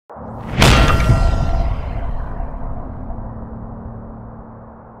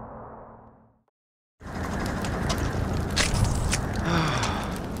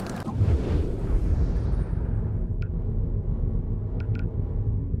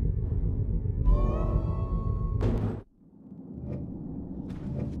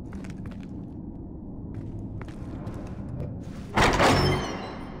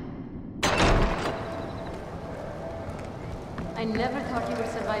I never thought you would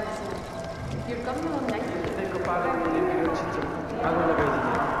survive this long. You're coming along nicely.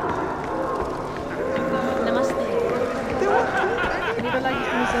 Namaste.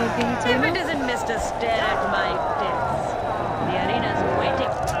 If it isn't Mr. Stare at my tits, the arena's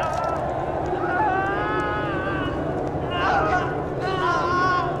waiting.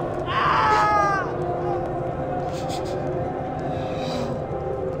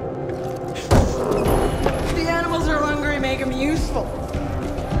 The animals are hungry, make them useful.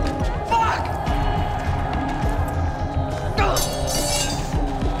 Fuck!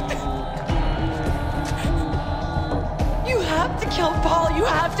 You have to kill Paul. You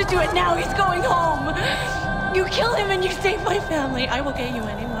have to do it now. He's going home. You kill him and you save my family. I will get you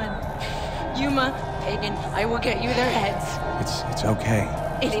anyone. Yuma, Pagan, I will get you their heads. It's okay.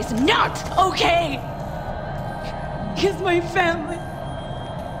 It is not okay! Kiss my family.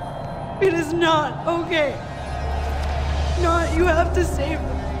 It is not okay. Not, you have to save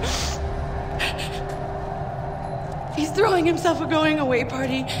them. He's throwing himself a going away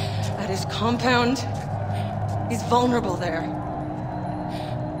party at his compound. He's vulnerable there.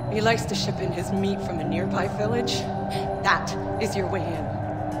 He likes to ship in his meat from a nearby village. That is your way in.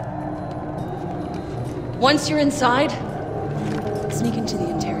 Once you're inside, sneak into the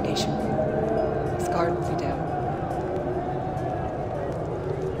interrogation room. His guard will be down.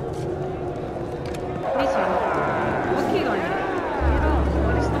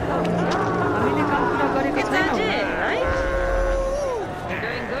 It's legit, right? You're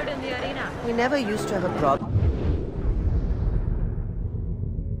doing good in the arena. We never used to have a problem.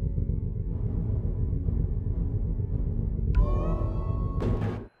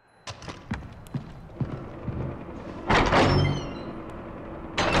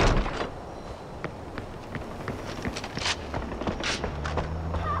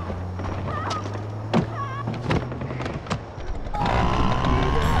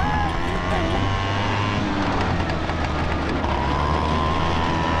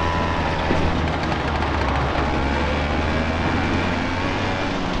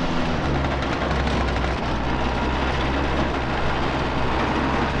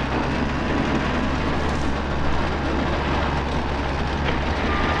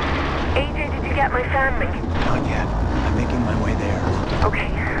 My family. Not yet. I'm making my way there. Okay.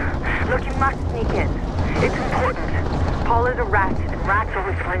 Look, you must sneak in. It's important. Paul is a rat, and rats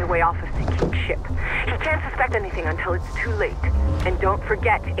always find a way off a sinking ship. He can't suspect anything until it's too late. And don't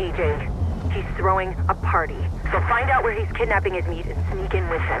forget, AJ, he's throwing a party. So find out where he's kidnapping his meat and sneak in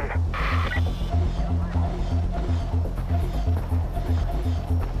with him.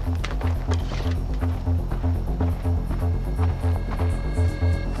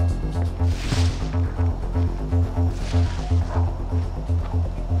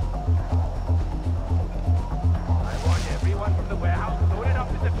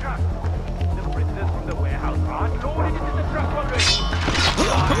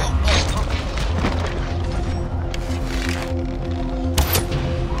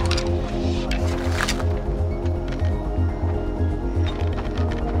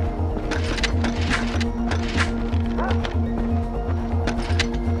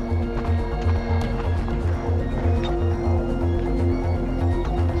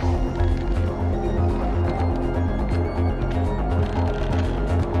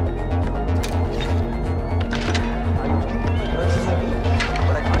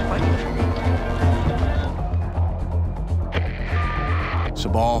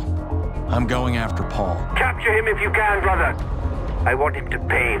 Sabal, I'm going after Paul. Capture him if you can, brother. I want him to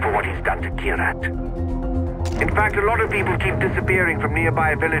pay for what he's done to Kyrat. In fact, a lot of people keep disappearing from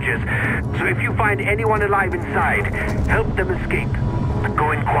nearby villages, so if you find anyone alive inside, help them escape. But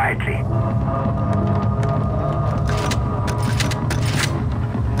go in quietly.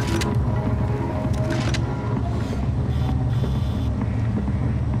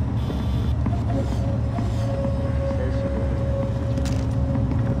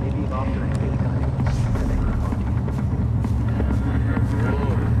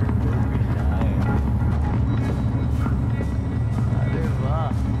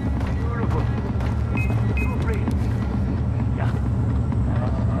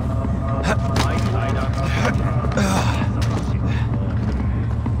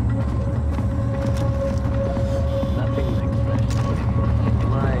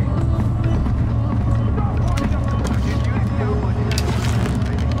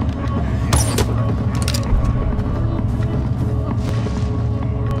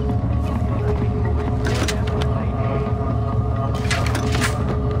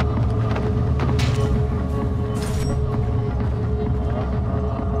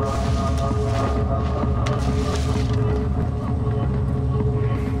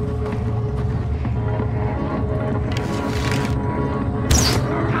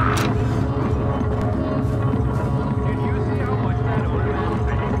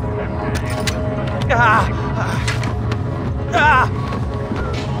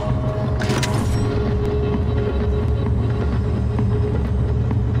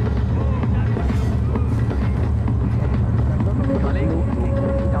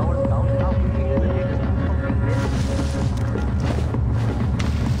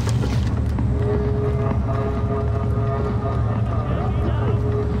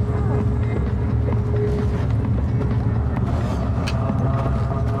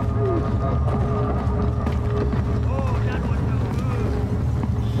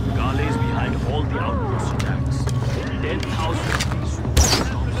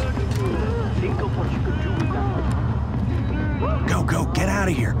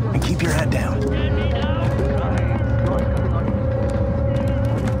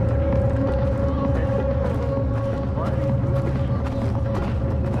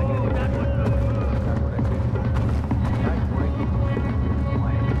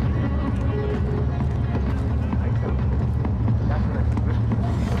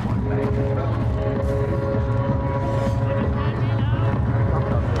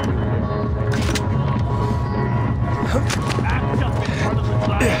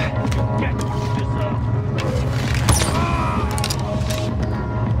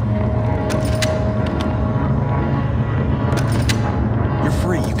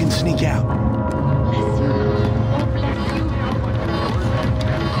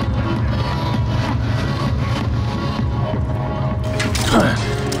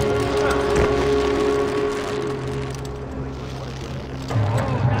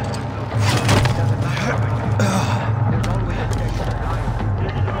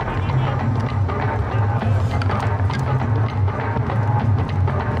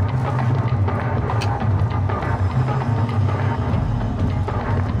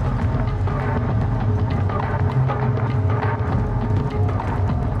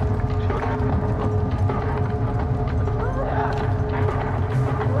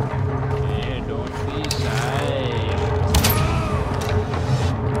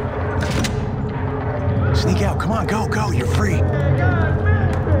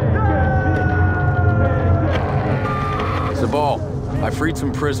 I freed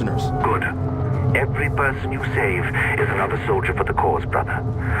some prisoners. Good. Every person you save is another soldier for the cause, brother.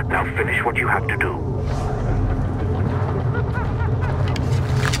 Now finish what you have to do.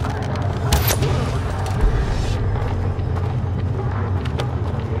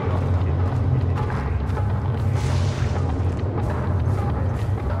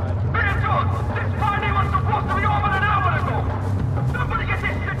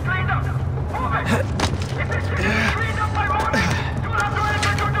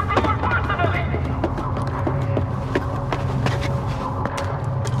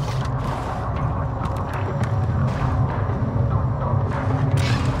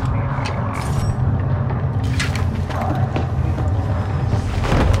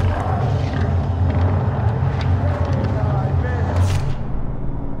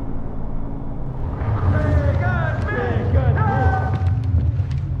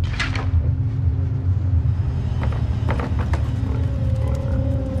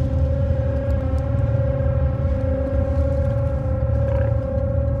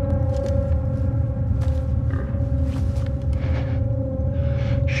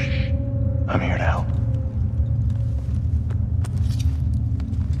 I'm here to help.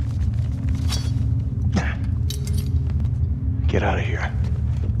 Get out of here.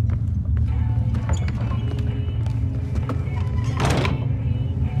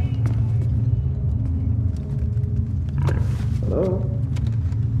 Hello?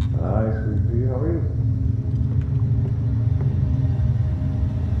 Hi, sweet pea. How are you?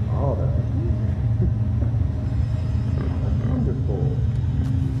 Oh, that's amazing. That's wonderful.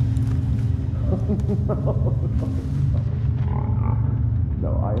 No,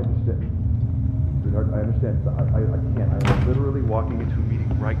 I understand. Sweetheart, I understand. I can't. I'm literally walking into a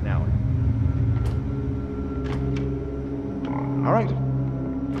meeting right now. All right.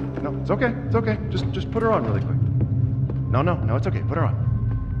 No, it's okay. It's okay. Just put her on really quick. No, it's okay. Put her on.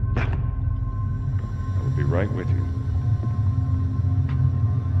 Yeah. I will be right with you.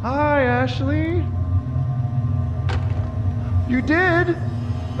 Hi, Ashley. You did?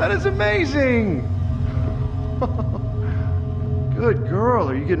 That is amazing. Good girl.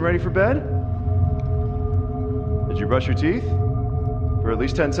 Are you getting ready for bed? Did you brush your teeth? For at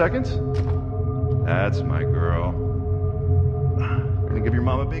least 10 seconds? That's my girl. Gonna give your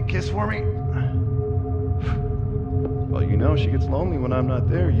mom a big kiss for me? Well, you know she gets lonely when I'm not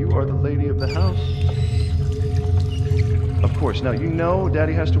there. You are the lady of the house. Of course. Now, you know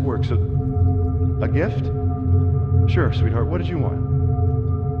Daddy has to work, so... A gift? Sure, sweetheart. What did you want?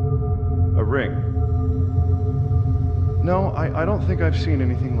 A ring? No, I don't think I've seen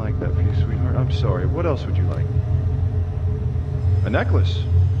anything like that for you, sweetheart. I'm sorry. What else would you like? A necklace?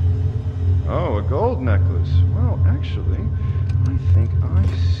 Oh, a gold necklace. Well, actually, I think I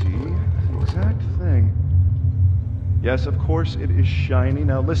see the exact thing. Yes, of course, it is shiny.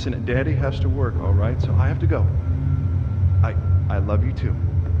 Now listen, Daddy has to work, all right? So I have to go. I love you too.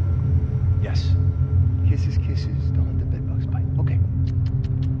 Yes. Kisses, kisses. Don't let the bedbugs bite. Okay.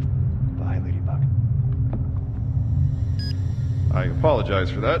 Bye, Ladybug. I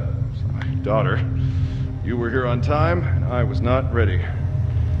apologize for that. It's my daughter. You were here on time, and I was not ready.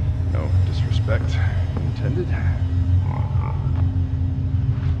 No disrespect intended.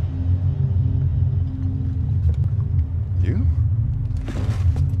 You?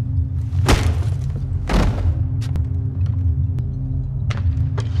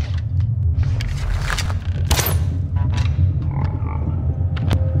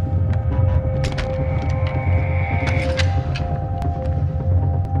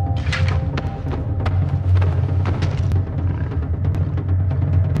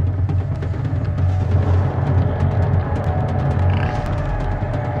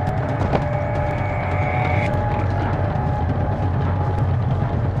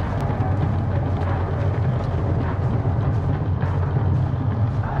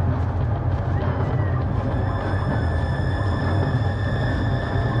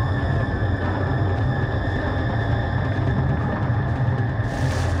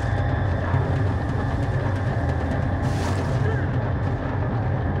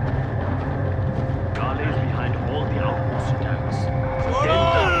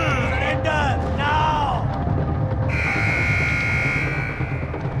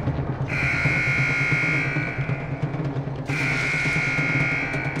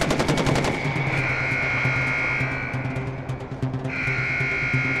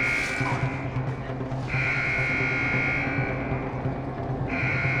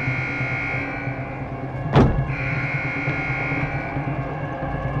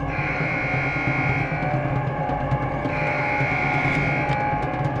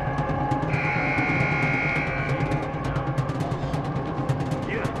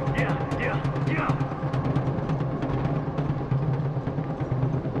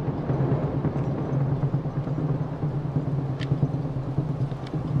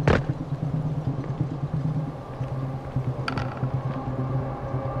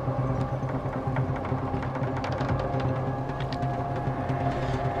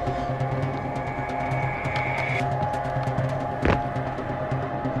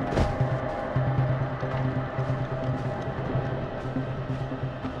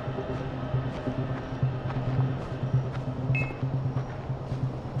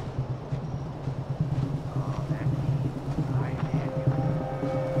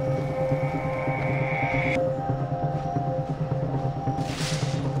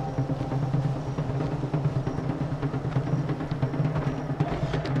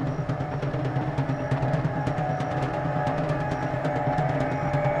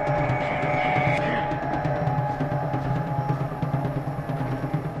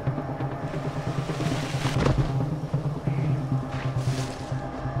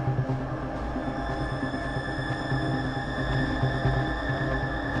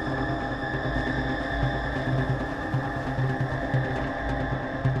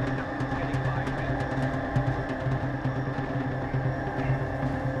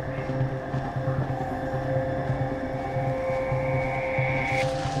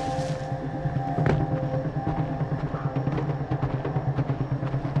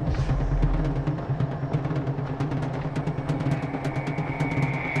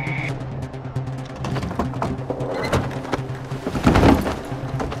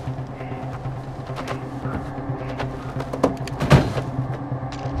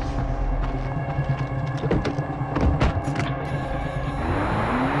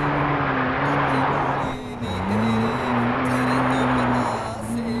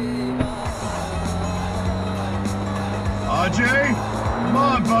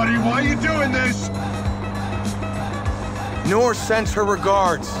 buddy. Why you doing this? Noor sends her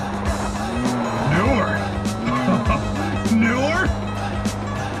regards. Noor? Noor?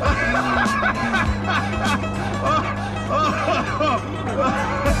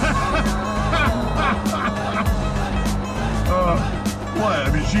 What? I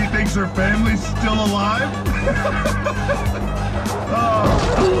mean, she thinks her family's still alive?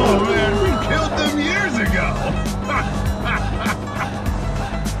 Oh man, we killed them years ago!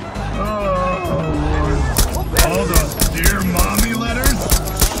 Oh, Lord. All those dear mommy letters?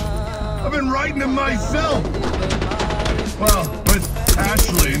 I've been writing them myself! Well, with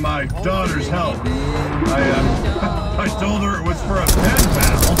Ashley, my daughter's help. I told her it was for a pen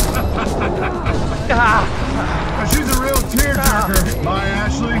pal. She's a real tearjerker, my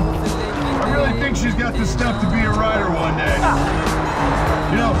Ashley. I really think she's got the stuff to be a writer one day.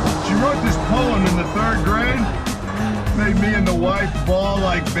 You know, she wrote this poem in the 3rd grade. Made me and the wife bawl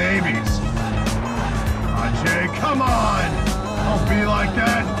like babies. Aw, Jay, come on! Don't be like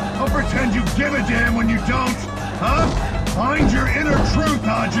that. Don't pretend you give a damn when you don't. Huh? Find your inner truth,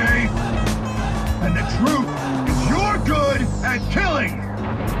 Ajay. And the truth is you're good at killing.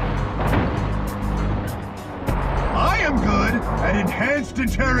 I am good at enhanced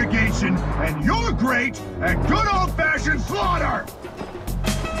interrogation, and you're great at good old-fashioned slaughter!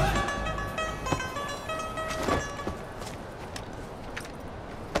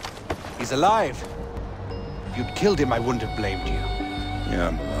 He's alive. If you'd killed him, I wouldn't have blamed you. Yeah,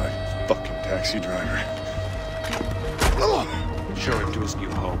 I'm alive. Fucking taxi driver. Show him to his new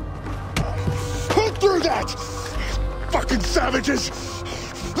home. Who threw that? Fucking savages!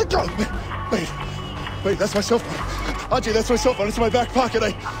 Wait, that's my cell phone. Ajay, that's my cell phone. It's in my back pocket.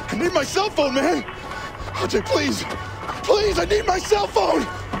 I need my cell phone, man! Ajay, please! Please, I need my cell phone!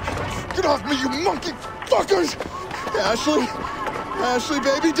 Get off me, you monkey fuckers! Ashley! Ashley,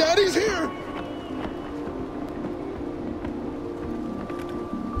 baby, Daddy's here!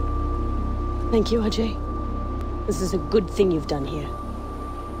 Thank you, Ajay. This is a good thing you've done here.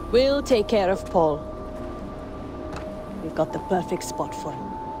 We'll take care of Paul. We've got the perfect spot for him.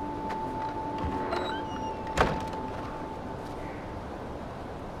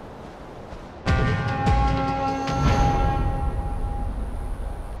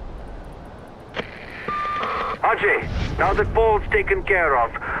 Ajay, now that Paul's taken care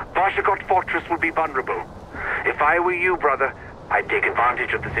of, Vashakot Fortress will be vulnerable. If I were you, brother, I'd take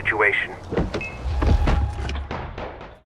advantage of the situation.